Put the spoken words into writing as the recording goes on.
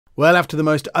Well, after the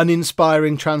most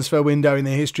uninspiring transfer window in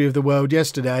the history of the world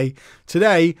yesterday,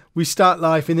 today we start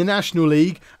life in the National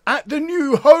League at the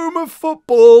new Holme of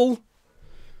Football.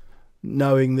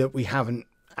 Knowing that we haven't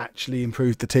actually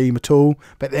improved the team at all,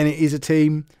 but then it is a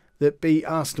team that beat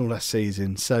Arsenal last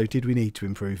season, so did we need to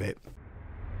improve it?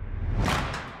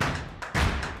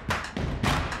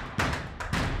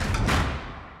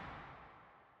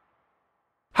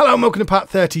 Hello and welcome to part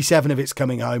 37 of It's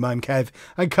Coming Home. I'm Kev,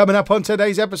 and coming up on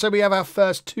today's episode we have our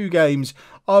first two games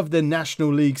of the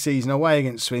National League season, away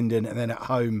against Swindon and then at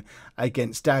home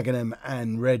against Dagenham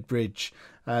and Redbridge.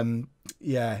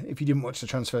 If you didn't watch the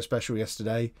transfer special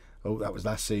yesterday, that was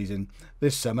last season,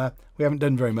 this summer we haven't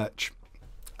done very much.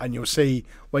 And you'll see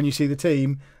when you see the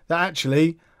team that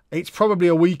actually it's probably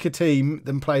a weaker team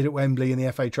than played at Wembley in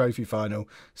the FA Trophy final.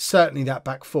 Certainly that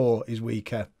back four is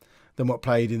weaker than what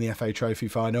played in the FA Trophy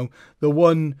final. The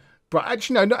one,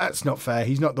 actually no, that's not fair.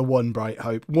 He's not the one bright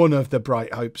hope. One of the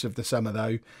bright hopes of the summer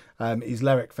though is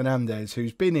Lerik Fernandez,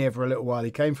 who's been here for a little while.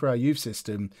 He came through our youth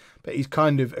system, but he's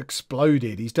kind of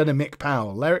exploded. He's done a Mick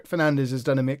Powell. Lerik Fernandez has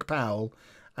done a Mick Powell,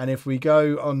 and if we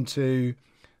go onto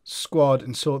squad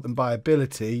and sort them by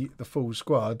ability, the full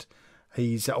squad,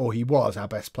 he was our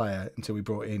best player until we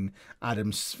brought in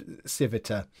Adam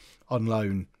Civita on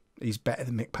loan. He's better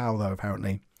than Mick Powell though,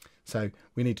 apparently. So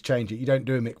we need to change it. You don't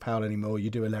do a Mick Powell anymore. You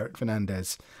do a Lerik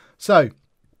Fernandez. So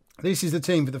this is the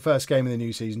team for the first game of the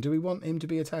new season. Do we want him to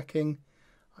be attacking?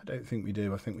 I don't think we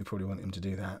do. I think we probably want him to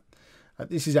do that.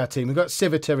 This is our team. We've got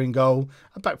Civita in goal.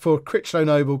 Back four, Critchlow,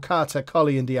 Noble, Carter,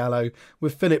 Colley and Diallo.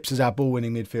 With Phillips as our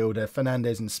ball-winning midfielder.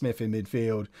 Fernandez and Smith in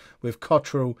midfield. With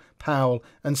Cottrell, Powell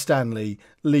and Stanley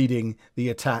leading the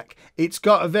attack. It's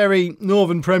got a very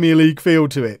Northern Premier League feel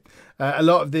to it. A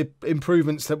lot of the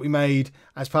improvements that we made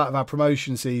as part of our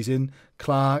promotion season,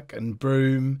 Clark and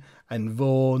Broom and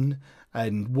Vaughan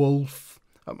and Wolf.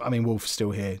 I mean, Wolf's still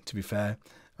here, to be fair.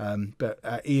 But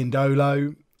Ian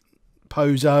Dolo,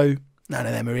 Pozo, none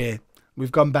of them are here.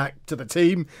 We've gone back to the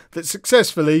team that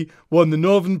successfully won the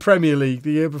Northern Premier League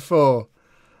the year before.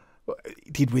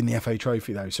 It did win the FA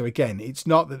Trophy, though. So, again, it's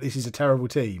not that this is a terrible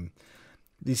team.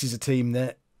 This is a team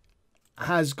that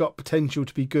has got potential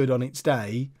to be good on its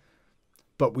day,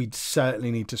 but we certainly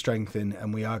need to strengthen,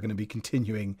 and we are going to be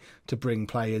continuing to bring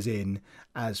players in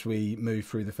as we move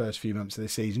through the first few months of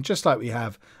this season, just like we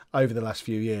have over the last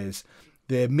few years.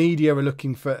 The media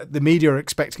are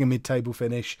expecting a mid-table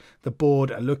finish. The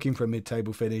board are looking for a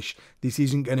mid-table finish. This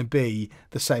isn't going to be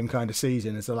the same kind of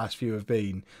season as the last few have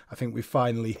been. I think we've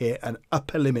finally hit an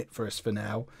upper limit for us for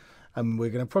now. And we're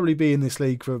going to probably be in this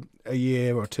league for a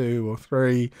year or two or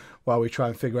three while we try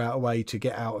and figure out a way to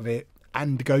get out of it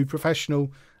and go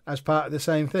professional as part of the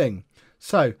same thing.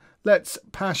 So let's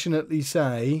passionately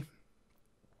say,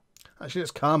 actually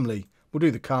let's calmly, we'll do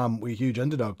the calm, we're huge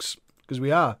underdogs, because we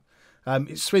are.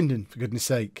 It's Swindon, for goodness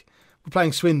sake. We're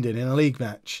playing Swindon in a league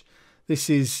match.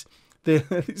 It's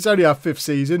only our fifth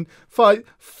season. Four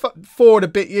and a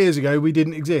bit years ago we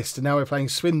didn't exist, and now we're playing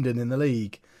Swindon in the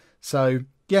league. So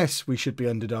yes, we should be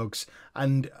underdogs.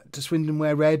 And does Swindon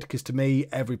wear red? Because to me,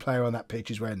 every player on that pitch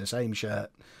is wearing the same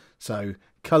shirt. So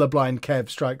colourblind Kev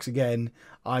strikes again.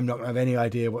 I'm not going to have any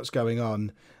idea what's going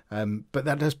on. But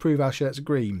that does prove our shirts are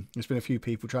green. There's been a few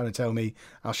people trying to tell me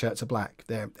our shirts are black.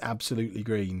 They're absolutely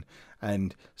green.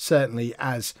 And certainly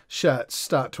as shirts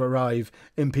start to arrive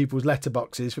in people's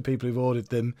letterboxes for people who've ordered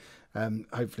them,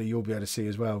 hopefully you'll be able to see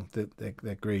as well that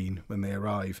they're green when they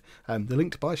arrive. The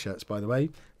link to buy shirts, by the way,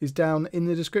 is down in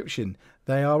the description.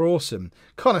 They are awesome.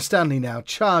 Connor Stanley now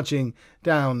charging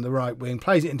down the right wing.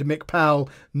 Plays it into Mick Powell.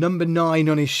 Number 9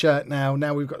 on his shirt now.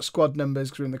 Now we've got squad numbers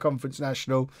because we're in the Conference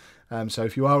National. So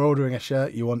if you are ordering a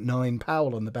shirt, you want 9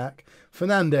 Powell on the back.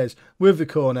 Fernandez with the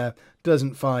corner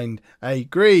doesn't find a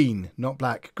green, not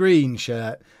black, green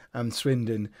shirt. And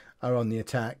Swindon are on the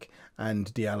attack.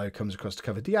 And Diallo comes across to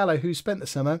cover. Diallo, who spent the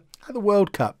summer at the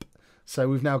World Cup. So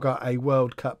we've now got a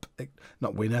World Cup,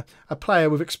 not winner, a player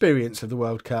with experience of the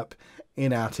World Cup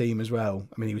in our team as well.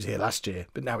 I mean, he was here last year,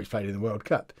 but now he's played in the World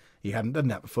Cup. He hadn't done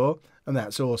that before, and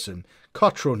that's awesome.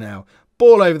 Cottrell now.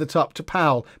 Ball over the top to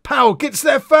Powell. Powell gets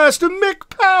there first, and Mick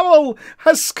Powell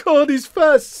has scored his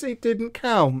first. It didn't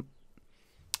count.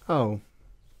 Oh,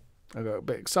 I got a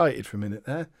bit excited for a minute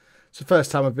there. It's the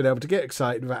first time I've been able to get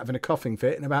excited without having a coughing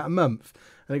fit in about a month,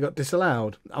 and it got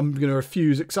disallowed. I'm going to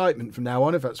refuse excitement from now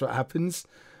on if that's what happens.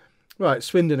 Right,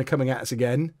 Swindon are coming at us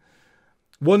again.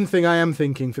 One thing I am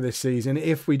thinking for this season,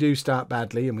 if we do start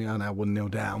badly, and we are now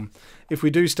 1-0 down, if we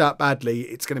do start badly,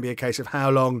 it's going to be a case of how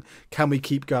long can we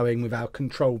keep going with our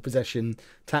controlled possession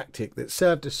tactic that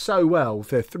served us so well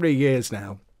for 3 years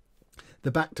now.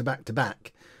 The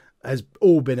back-to-back-to-back has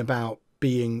all been about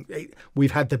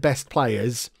we've had the best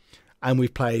players and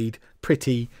we've played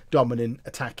pretty dominant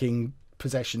attacking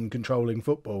possession controlling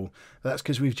football. That's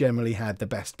because we've generally had the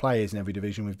best players in every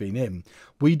division we've been in.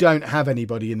 We don't have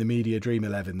anybody in the media dream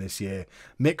 11 this year.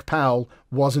 Mick Powell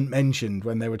wasn't mentioned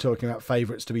when they were talking about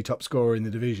favourites to be top scorer in the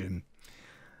division,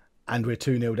 and we're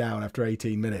 2-0 down after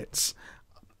 18 minutes.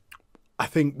 I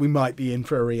think we might be in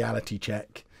for a reality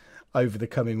check over the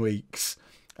coming weeks,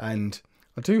 and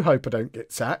I do hope I don't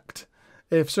get sacked.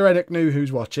 If Sir Enoch knew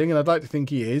who's watching, and I'd like to think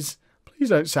he is, please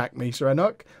don't sack me, Sir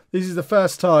Enoch. This is the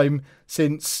first time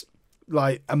since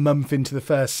like a month into the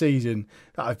first season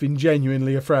that I've been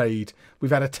genuinely afraid.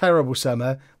 We've had a terrible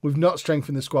summer. We've not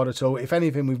strengthened the squad at all. If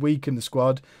anything, we've weakened the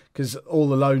squad because all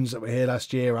the loans that were here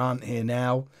last year aren't here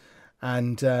now.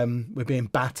 And we're being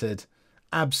battered,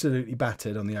 absolutely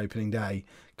battered on the opening day.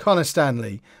 Connor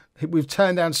Stanley, we've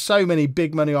turned down so many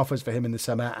big money offers for him in the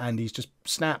summer and he's just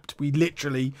snapped. We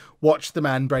literally watched the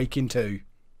man break in two.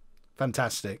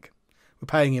 Fantastic. We're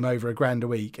paying him over £1,000 a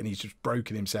week and he's just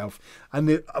broken himself.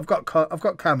 And I've got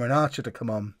Cameron Archer to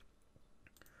come on.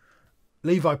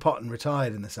 Levi Potton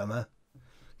retired in the summer.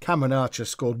 Cameron Archer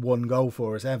scored 1 goal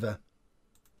for us ever.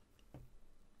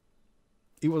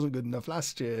 He wasn't good enough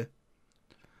last year.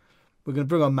 We're going to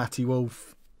bring on Matty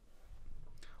Wolf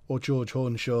or George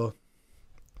Hornshaw.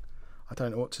 I don't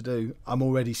know what to do. I'm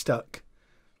already stuck.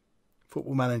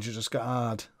 Football Manager just got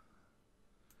hard.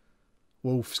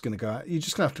 Wolf's going to go out. You're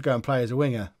just going to have to go and play as a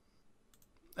winger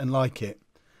and like it.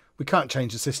 We can't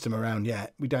change the system around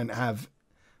yet. We don't have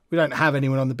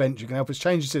anyone on the bench who can help us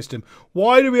change the system.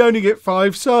 Why do we only get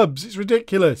 5 subs? It's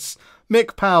ridiculous.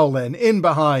 Mick Powell then in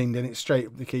behind and it's straight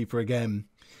up the keeper again.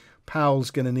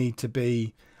 Powell's going to need to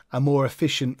be a more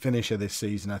efficient finisher this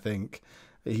season, I think.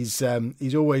 He's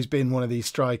always been one of these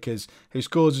strikers who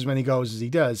scores as many goals as he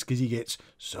does because he gets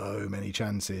so many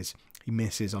chances. He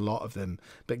misses a lot of them,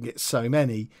 but gets so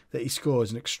many that he scores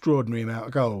an extraordinary amount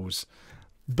of goals.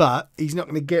 But he's not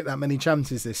going to get that many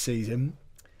chances this season.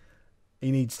 He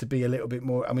needs to be a little bit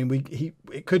more. I mean,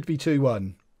 it could be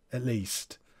 2-1 at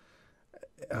least.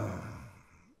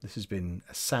 This has been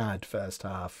a sad first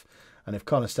half, and if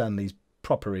Connor Stanley's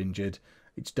proper injured,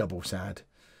 it's double sad.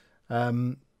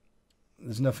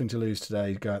 There's nothing to lose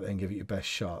today. Go out there and give it your best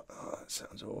shot. Oh, that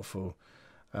sounds awful.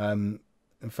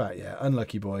 In fact, yeah,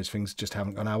 unlucky boys. Things just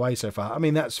haven't gone our way so far. I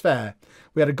mean, that's fair.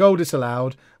 We had a goal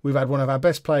disallowed. We've had one of our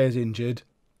best players injured.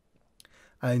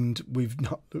 And we've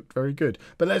not looked very good.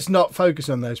 But let's not focus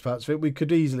on those parts of it. We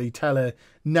could easily tell a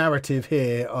narrative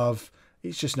here of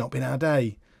it's just not been our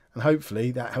day. And hopefully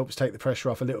that helps take the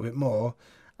pressure off a little bit more.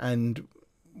 And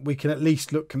we can at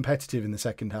least look competitive in the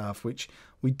second half, which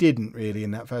we didn't really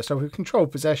in that first half. We've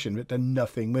controlled possession, but done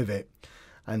nothing with it.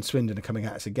 And Swindon are coming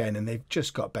at us again, and they've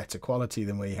just got better quality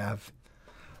than we have.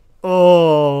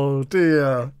 Oh,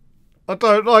 dear. I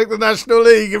don't like the National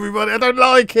League, everybody. I don't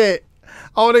like it.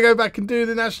 I want to go back and do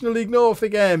the National League North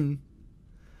again.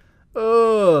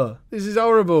 Oh, this is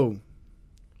horrible.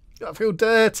 I feel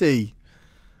dirty.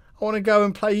 I want to go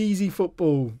and play easy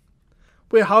football.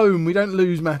 We're home. We don't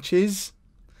lose matches.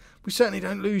 We certainly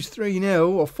don't lose 3-0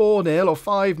 or 4-0 or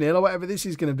 5-0 or whatever this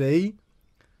is going to be.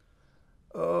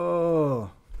 Oh.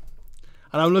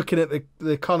 And I'm looking at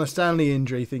the Connor Stanley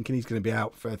injury thinking he's going to be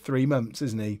out for 3 months,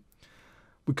 isn't he?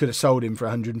 We could have sold him for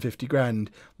 150 grand.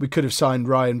 We could have signed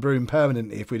Ryan Broom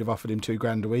permanently if we'd have offered him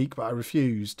 £2,000 a week, but I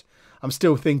refused. I'm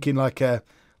still thinking like a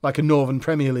Northern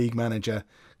Premier League manager.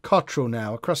 Cottrell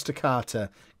now, across to Carter.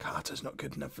 Carter's not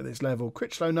good enough for this level.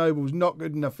 Critchlow Noble's not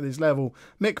good enough for this level.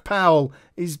 Mick Powell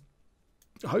is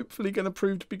hopefully going to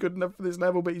prove to be good enough for this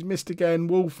level, but he's missed again.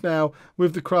 Wolf now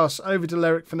with the cross over to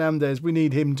Lerick Fernandez. We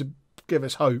need him to give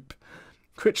us hope.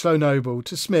 Critchlow Noble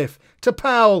to Smith to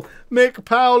Powell. Mick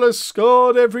Powell has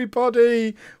scored,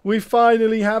 everybody. We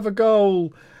finally have a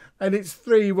goal. And it's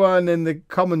 3-1, and the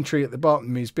commentary at the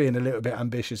bottom is being a little bit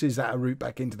ambitious. Is that a route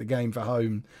back into the game for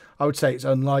home? I would say it's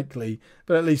unlikely,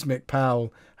 but at least Mick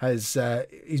Powell has,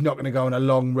 he's not going to go on a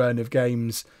long run of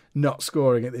games not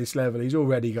scoring at this level. He's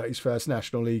already got his first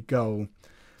National League goal,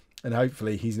 and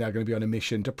hopefully he's now going to be on a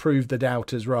mission to prove the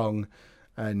doubters wrong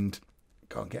and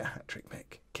go and get a hat-trick,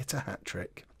 Mick. Get a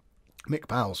hat-trick. Mick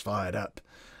Powell's fired up.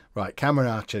 Right, Cameron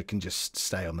Archer can just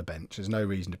stay on the bench. There's no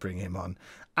reason to bring him on.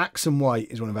 Axon White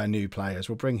is one of our new players.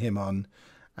 We'll bring him on.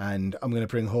 And I'm going to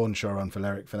bring Hornshaw on for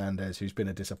Lerick Fernandez, who's been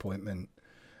a disappointment.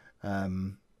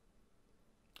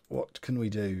 What can we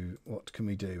do? What can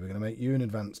we do? We're going to make you an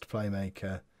advanced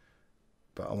playmaker,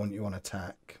 but I want you on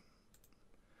attack.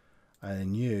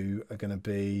 And you are going to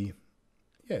be,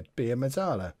 a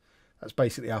Mazzala. That's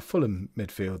basically our Fulham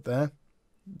midfield there.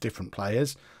 Different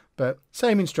players, but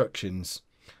same instructions.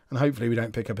 and hopefully we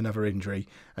don't pick up another injury.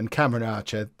 And Cameron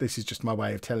Archer, this is just my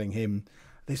way of telling him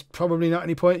there's probably not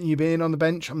any point in you being on the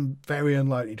bench. I'm very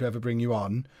unlikely to ever bring you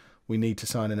on. We need to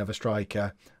sign another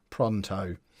striker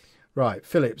pronto. Right,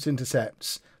 Phillips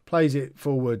intercepts, plays it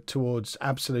forward towards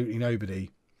absolutely nobody.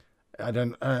 I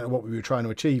don't know what we were trying to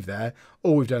achieve there.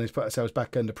 All we've done is put ourselves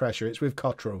back under pressure. It's with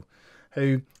Cottrell,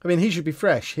 who, I mean, he should be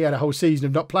fresh. He had a whole season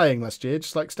of not playing last year,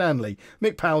 just like Stanley.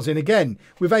 Mick Powell's in again.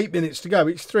 With 8 minutes to go,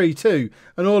 it's 3-2.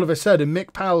 And all of a sudden,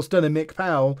 Mick Powell's done a Mick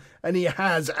Powell, and he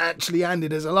has actually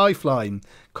handed us a lifeline.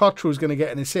 Cottrell's going to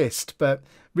get an assist, but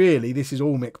really, this is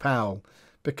all Mick Powell,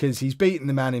 because he's beaten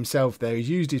the man himself there. He's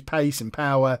used his pace and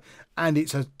power, and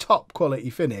it's a top quality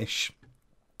finish.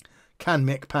 Can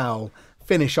Mick Powell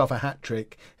finish off a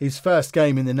hat-trick? His first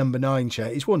game in the number 9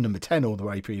 shirt. He's won number 10 all the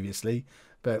way previously,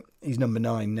 but he's number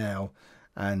 9 now.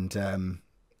 And, I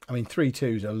mean,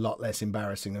 3-2 is a lot less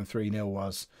embarrassing than 3-0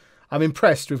 was. I'm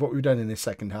impressed with what we've done in this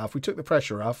second half. We took the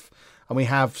pressure off, and we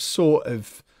have sort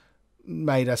of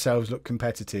made ourselves look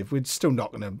competitive. We're still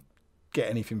not going to get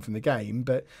anything from the game,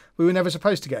 but we were never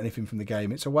supposed to get anything from the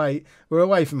game. It's away. We're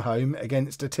away from home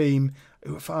against a team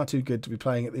who are far too good to be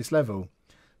playing at this level.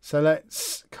 So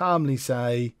let's calmly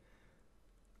say,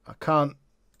 I can't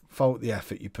fault the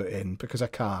effort you put in, because I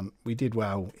can't. We did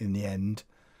well in the end.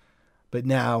 But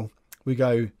now we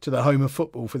go to the Holme of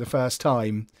Football for the first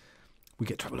time. We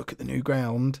get to have a look at the new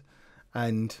ground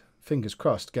and, fingers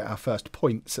crossed, get our first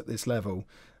points at this level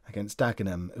against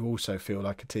Dagenham, who also feel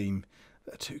like a team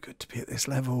that are too good to be at this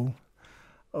level.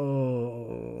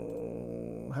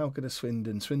 Oh, how good are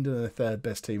Swindon? Swindon are the 3rd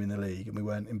best team in the league, and we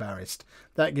weren't embarrassed.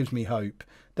 That gives me hope.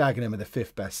 Dagenham are the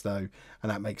 5th best, though,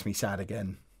 and that makes me sad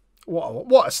again.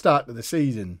 What a start to the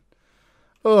season.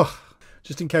 Oh,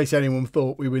 just in case anyone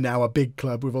thought we were now a big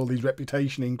club with all these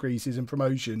reputation increases and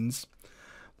promotions,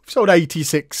 we've sold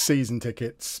 86 season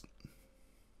tickets.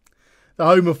 The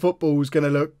Holme of Football is going to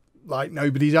look like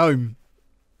nobody's home.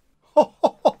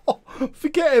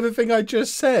 Forget everything I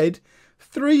just said.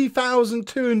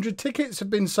 3,200 tickets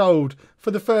have been sold for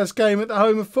the first game at the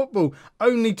Holme of Football.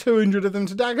 Only 200 of them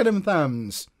to Dagenham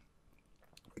fans.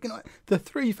 The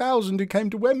 3,000 who came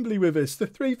to Wembley with us, the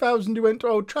 3,000 who went to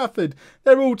Old Trafford,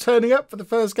 they're all turning up for the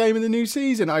first game of the new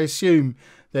season. I assume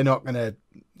they're not going to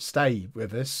stay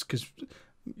with us, because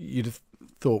you'd have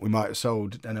thought we might have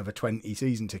sold another 20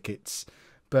 season tickets.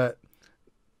 But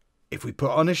if we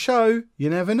put on a show, you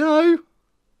never know.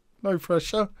 No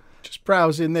pressure. Just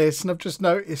browsing this, and I've just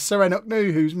noticed Sir Enoch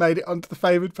who's made it onto the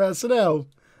favoured personnel.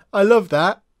 I love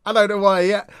that. I don't know why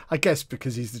yet. I guess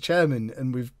because he's the chairman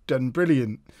and we've done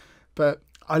brilliant. But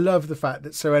I love the fact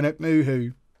that Sir Enoch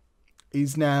who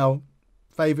is now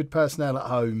favoured personnel at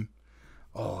home.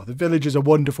 Oh, the villagers are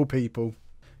wonderful people.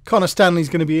 Connor Stanley's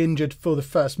going to be injured for the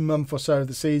first month or so of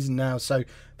the season now, so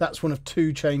that's one of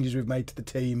 2 changes we've made to the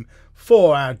team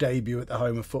for our debut at the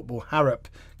Holme of Football. Harrop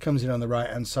comes in on the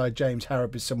right-hand side. James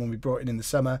Harrop is someone we brought in the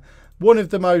summer. One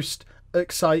of the most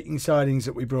exciting signings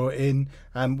that we brought in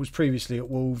was previously at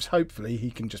Wolves. Hopefully he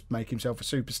can just make himself a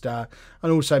superstar.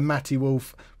 And also Matty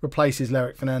Wolf replaces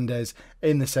Lerick Fernandez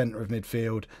in the centre of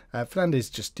midfield.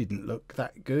 Fernandez just didn't look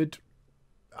that good.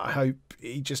 I hope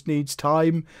he just needs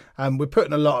time. We're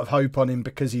putting a lot of hope on him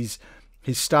because his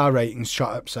star ratings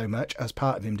shot up so much as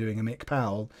part of him doing a Mick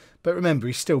Powell. But remember,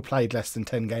 he's still played less than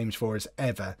 10 games for us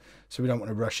ever, so we don't want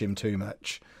to rush him too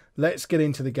much. Let's get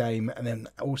into the game and then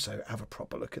also have a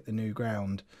proper look at the new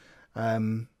ground.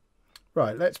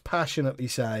 Right, let's passionately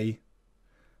say,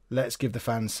 let's give the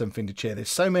fans something to cheer. There's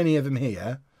so many of them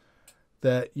here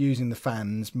that using the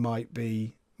fans might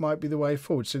be the way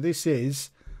forward. So this is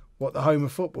what the Holme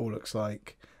of Football looks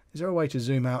like. Is there a way to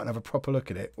zoom out and have a proper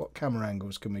look at it? What camera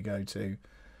angles can we go to?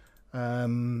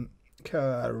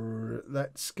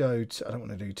 Let's go to, I don't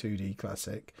want to do 2D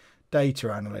classic.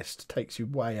 Data analyst takes you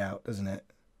way out, doesn't it?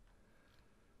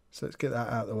 So let's get that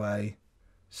out of the way.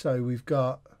 So we've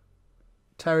got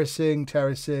terracing.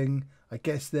 I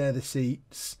guess they're the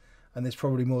seats. And there's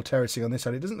probably more terracing on this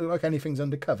side. It doesn't look like anything's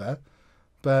undercover.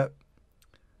 But,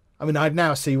 I mean, I'd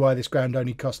now see why this ground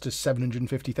only cost us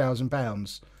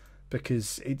 £750,000.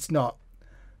 Because it's not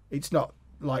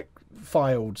like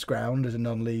Fylde's ground as a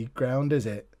non-league ground, is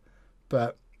it?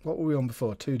 But what were we on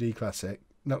before? 2D Classic.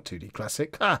 Not 2D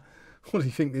Classic. Ha! What do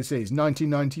you think this is?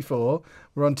 1994.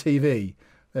 We're on TV.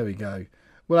 There we go.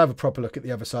 We'll have a proper look at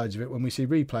the other sides of it when we see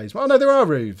replays. Oh, no, there are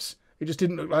roofs. It just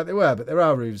didn't look like they were, but there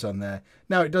are roofs on there.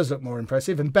 Now it does look more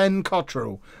impressive. And Ben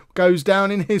Cottrell goes down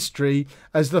in history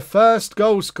as the first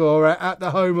goal scorer at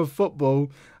the Holme of Football.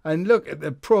 And look at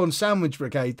the prawn sandwich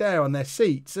brigade there on their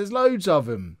seats. There's loads of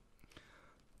them.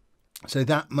 So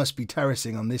that must be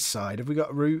terracing on this side. Have we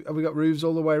got roofs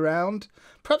all the way around?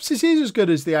 Perhaps this is as good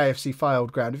as the AFC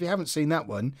Fylde ground. If you haven't seen that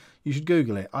one, you should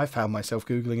Google it. I found myself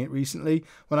Googling it recently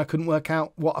when I couldn't work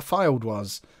out what a Fylde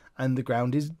was. And the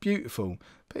ground is beautiful.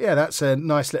 But yeah, that's a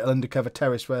nice little undercover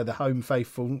terrace where the home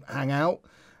faithful hang out.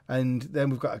 And then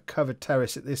we've got a covered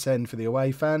terrace at this end for the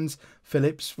away fans.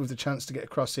 Phillips, with the chance to get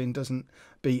across in, doesn't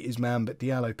beat his man, but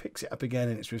Diallo picks it up again,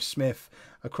 and it's with Smith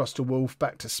across to Wolf,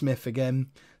 back to Smith again.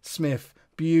 Smith,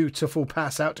 beautiful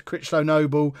pass out to Critchlow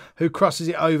Noble, who crosses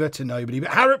it over to nobody.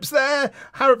 But Harrop's there.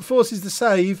 Harrop forces the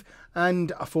save,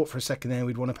 and I thought for a second there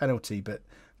we'd won a penalty, but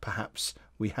perhaps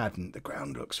we hadn't. The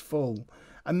ground looks full.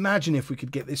 Imagine if we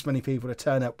could get this many people to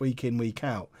turn up week in, week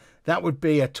out. That would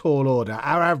be a tall order.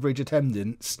 Our average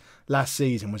attendance last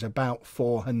season was about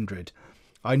 400.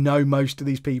 I know most of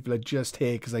these people are just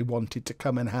here because they wanted to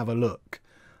come and have a look.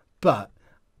 But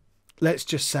let's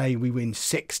just say we win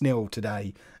 6-0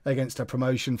 today against a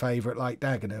promotion favourite like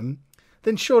Dagenham.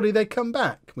 Then surely they come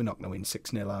back. We're not going to win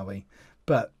 6-0, are we?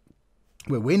 But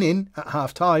we're winning at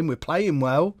half-time. We're playing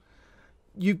well.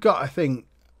 You've got, I think,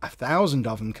 1,000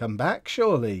 of them come back,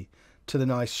 surely, to the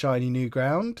nice, shiny new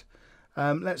ground.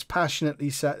 Let's passionately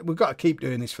say... We've got to keep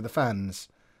doing this for the fans.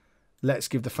 Let's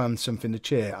give the fans something to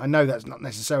cheer. I know that's not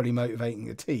necessarily motivating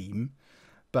the team,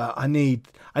 but I need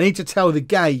to tell the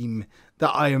game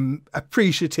that I am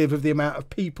appreciative of the amount of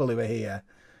people who are here.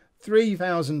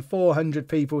 3,400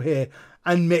 people here.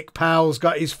 And Mick Powell's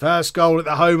got his first goal at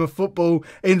the Holme of Football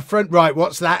in front. Right,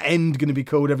 what's that end going to be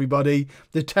called, everybody?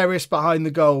 The terrace behind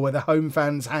the goal where the home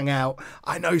fans hang out.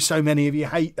 I know so many of you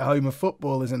hate the Holme of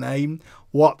Football as a name.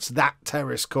 What's that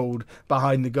terrace called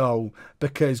behind the goal?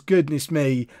 Because, goodness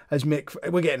me, as Mick...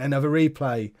 We're getting another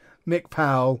replay. Mick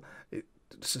Powell,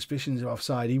 suspicions of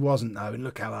offside. He wasn't, though, and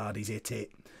look how hard he's hit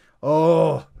it.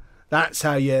 Oh, that's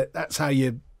how you...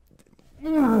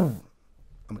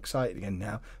 I'm excited again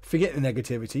now. Forget the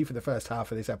negativity for the first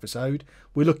half of this episode.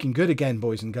 We're looking good again,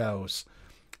 boys and girls.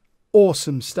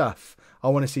 Awesome stuff. I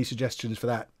want to see suggestions for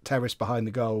that terrace behind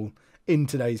the goal in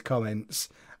today's comments.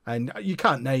 And you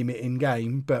can't name it in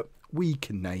game, but we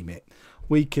can name it.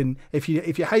 We can, if you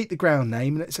hate the ground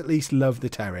name, let's at least love the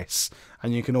terrace,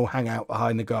 and you can all hang out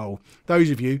behind the goal. Those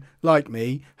of you, like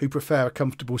me, who prefer a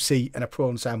comfortable seat and a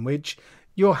prawn sandwich,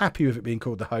 you're happy with it being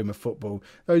called the Holme of Football.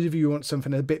 Those of you who want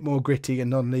something a bit more gritty and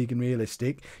non-league and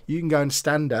realistic, you can go and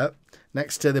stand up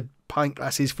next to the pint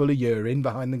glasses full of urine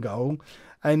behind the goal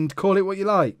and call it what you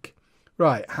like.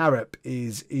 Right, Harrop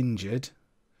is injured.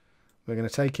 We're going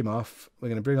to take him off. We're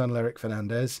going to bring on Lyric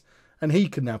Fernandez, and he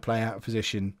can now play out of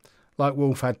position like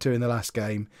Wolf had to in the last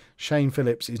game. Shane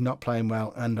Phillips is not playing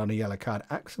well and on a yellow card.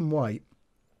 Axon White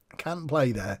can't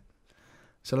play there,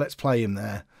 so let's play him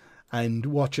there. And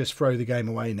watch us throw the game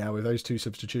away now with those two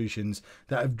substitutions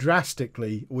that have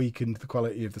drastically weakened the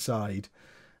quality of the side.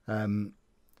 I'm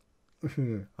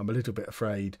a little bit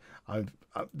afraid.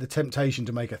 The temptation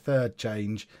to make a third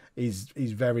change is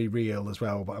very real as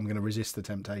well, but I'm going to resist the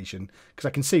temptation because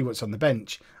I can see what's on the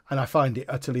bench and I find it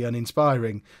utterly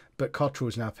uninspiring. But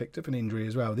Cottrell's now picked up an injury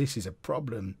as well. This is a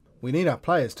problem. We need our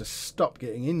players to stop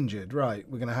getting injured. Right,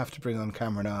 we're going to have to bring on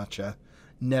Cameron Archer.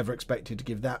 Never expected to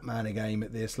give that man a game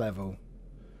at this level.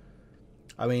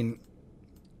 I mean,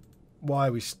 why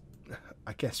are we...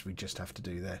 I guess we just have to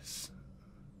do this.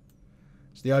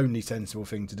 It's the only sensible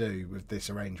thing to do with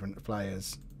this arrangement of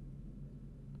players.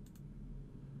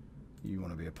 You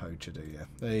want to be a poacher, do you?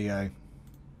 There you go.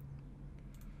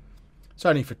 It's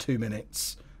only for 2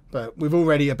 minutes, but we've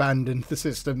already abandoned the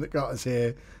system that got us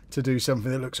here to do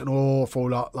something that looks an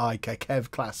awful lot like a Kev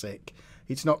Classic.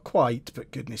 It's not quite,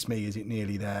 but goodness me, is it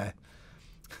nearly there?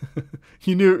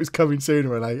 You knew it was coming sooner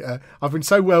or later. I've been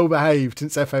so well behaved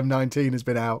since FM19 has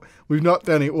been out. We've not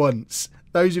done it once.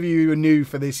 Those of you who are new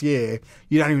for this year,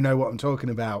 you don't even know what I'm talking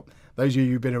about. Those of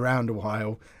you who've been around a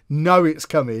while know it's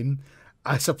coming.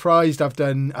 I'm surprised I've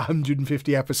done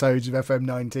 150 episodes of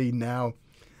FM19 now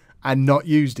and not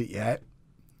used it yet.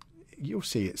 You'll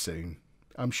see it soon.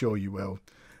 I'm sure you will.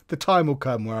 The time will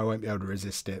come where I won't be able to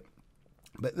resist it.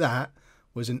 But that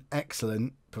was an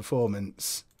excellent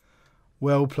performance.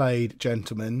 Well played,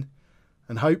 gentlemen.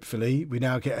 And hopefully we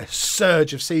now get a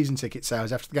surge of season ticket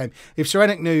sales after the game. If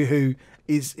Serenik knew who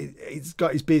he's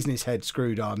got his business head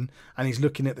screwed on and he's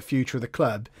looking at the future of the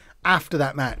club, after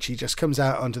that match he just comes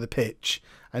out onto the pitch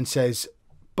and says,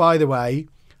 by the way,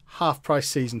 half-price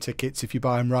season tickets if you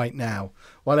buy them right now,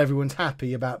 while everyone's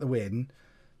happy about the win,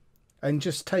 and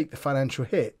just take the financial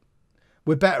hit.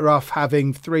 We're better off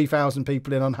having 3,000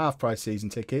 people in on half-price season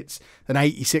tickets than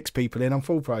 86 people in on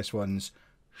full-price ones.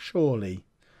 Surely.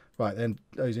 Right, then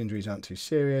those injuries aren't too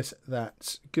serious.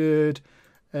 That's good.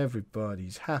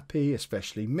 Everybody's happy,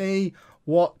 especially me.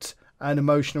 What an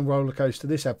emotional roller coaster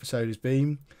this episode has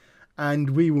been.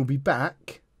 And we will be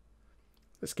back.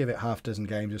 Let's give it half a dozen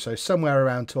games or so, somewhere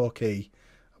around Torquay.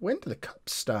 When do the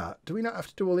cups start? Do we not have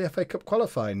to do all the FA Cup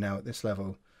qualifying now at this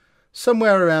level?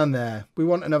 Somewhere around there. We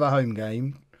want another home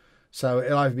game. So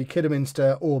it'll either be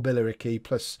Kidderminster or Billericay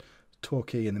plus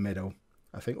Torquay in the middle.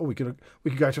 I think, we could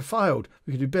go to Fylde.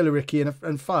 We could do Billericay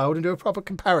and Fylde and do a proper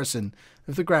comparison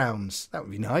of the grounds. That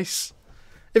would be nice.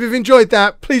 If you've enjoyed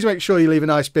that, please make sure you leave a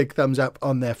nice big thumbs up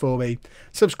on there for me.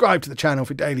 Subscribe to the channel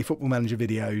for daily Football Manager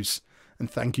videos.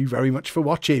 And thank you very much for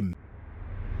watching.